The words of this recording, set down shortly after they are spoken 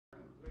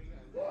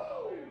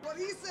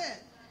he said.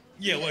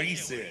 Yeah, what he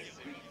said.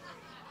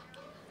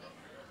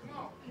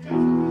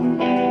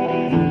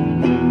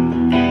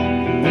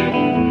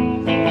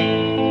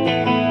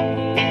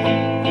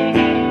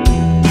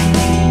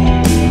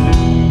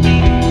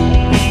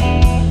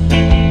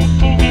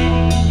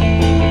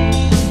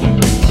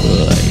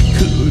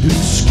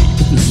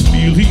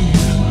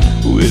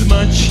 With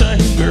my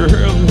China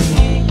girl,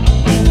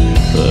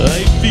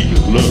 I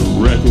feel a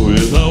wreck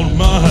without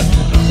my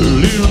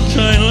little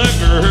China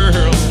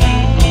girl.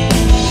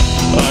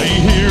 I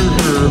hear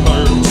her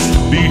heart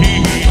beat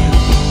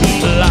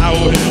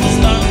loud as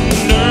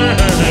thunder,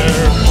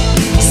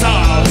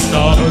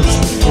 stars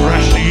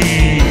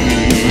crashing.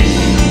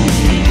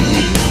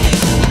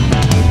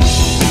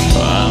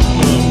 I'm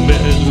a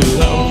mess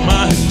without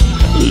my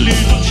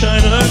little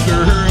China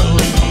girl.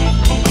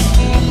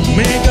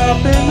 Make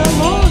up in the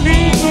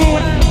morning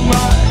with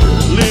my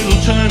little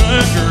China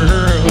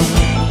girl.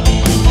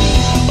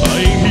 I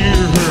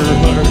hear her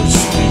heart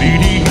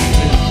beating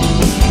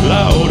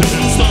loud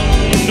as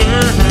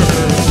thunder,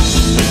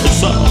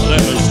 soft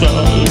as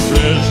stars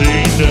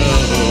crashing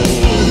down.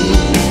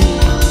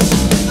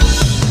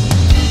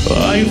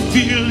 I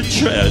feel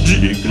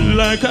tragic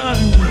like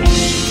I'm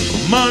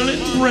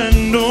Marlon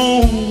Brando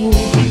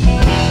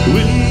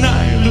when I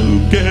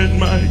look at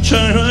my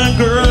China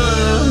girl.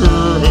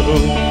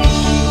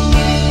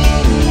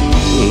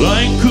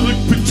 I could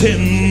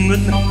pretend that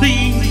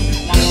nothing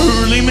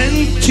really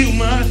meant too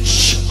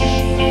much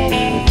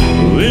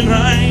when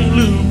I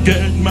look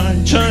at my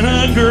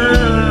China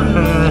girl.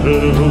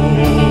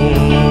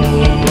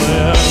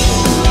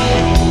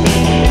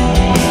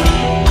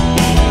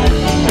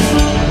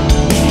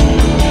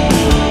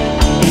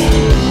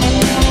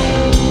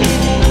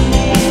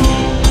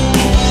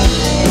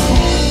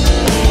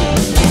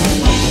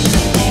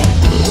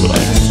 I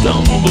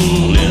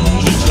stumble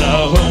into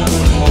town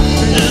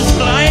just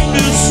like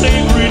a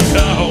sacred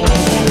cow.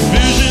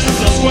 Visions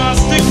of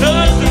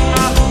swastikas in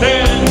my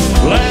head,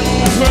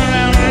 plans for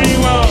every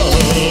wall.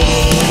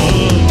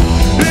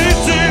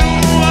 It's in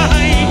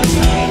white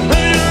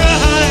and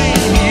eyes.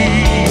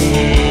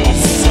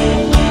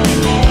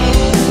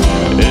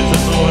 It's in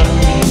the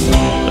white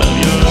of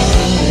your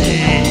eyes.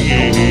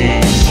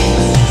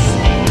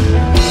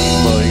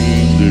 My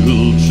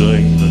little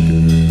China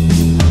girl,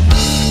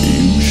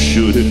 you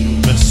shouldn't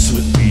mess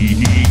with me.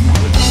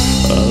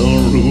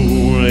 I'll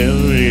ruin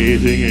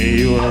everything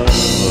you are.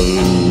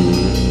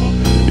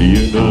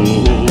 You know,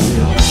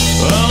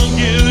 I'll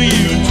give you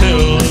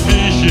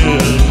television,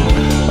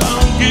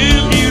 I'll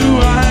give you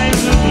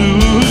eyes of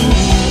blue,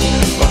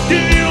 I'll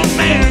give you a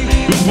man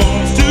who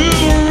wants to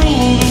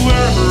rule the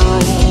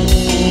world.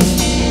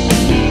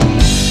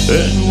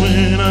 And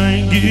when I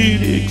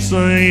get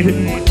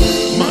excited,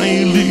 my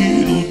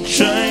little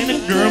China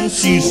girl,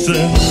 she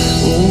said,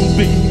 oh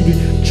baby,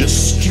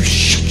 just you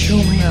shut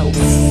your mouth.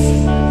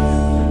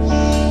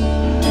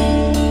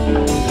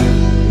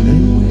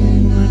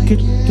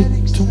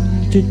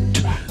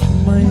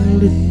 My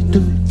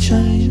little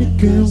China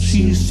girl,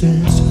 she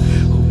says,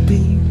 oh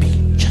baby,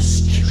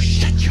 just you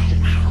shut your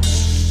mouth.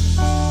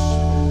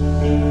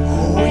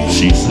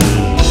 She says,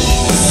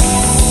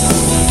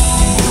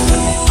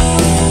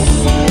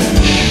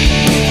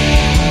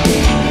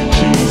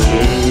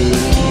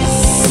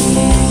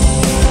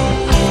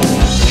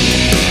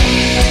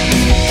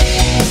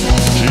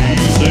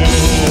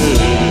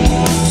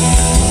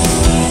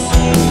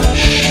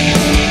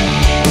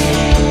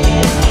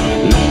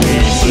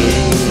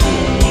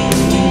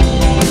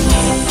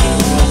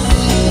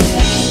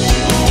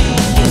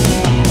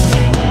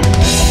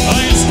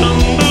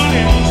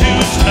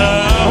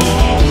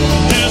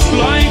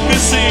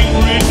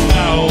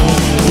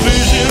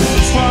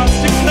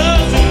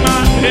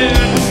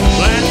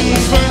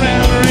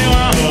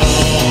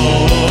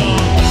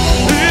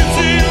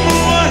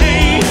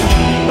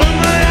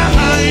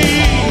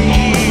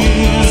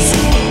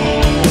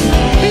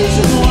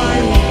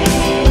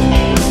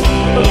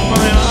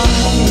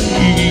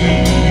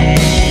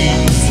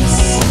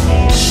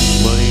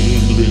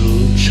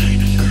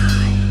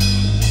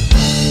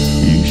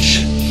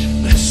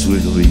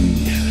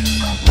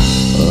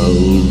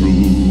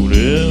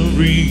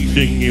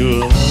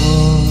 you are,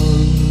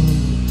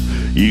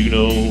 you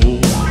know,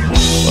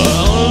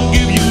 I'll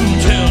give you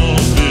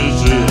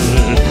television,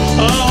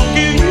 I'll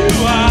give you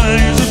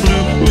eyes of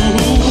blue,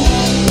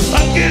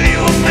 I'll give you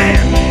a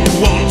man who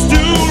wants to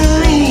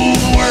rule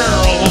the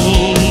world.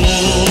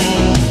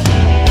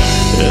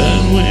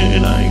 And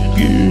when I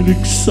get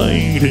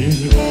excited,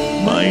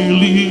 my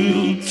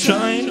little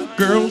China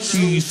girl,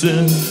 she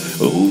says,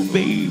 oh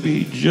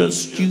baby,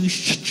 just you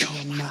shut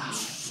your mouth.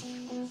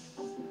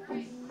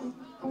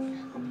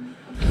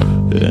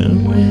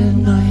 And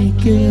when I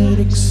get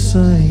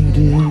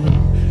excited,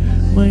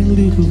 my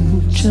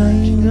little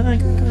China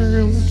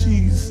girl,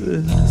 she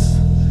says,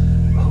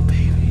 oh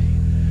baby,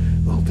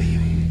 oh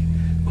baby,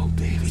 oh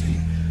baby,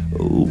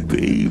 oh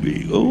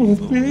baby, oh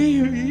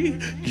baby,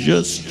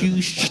 just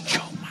you shut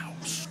your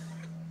mouth.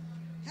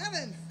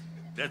 Heavens.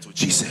 That's what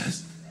she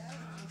says.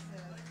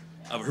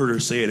 I've heard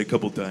her say it a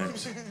couple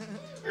times.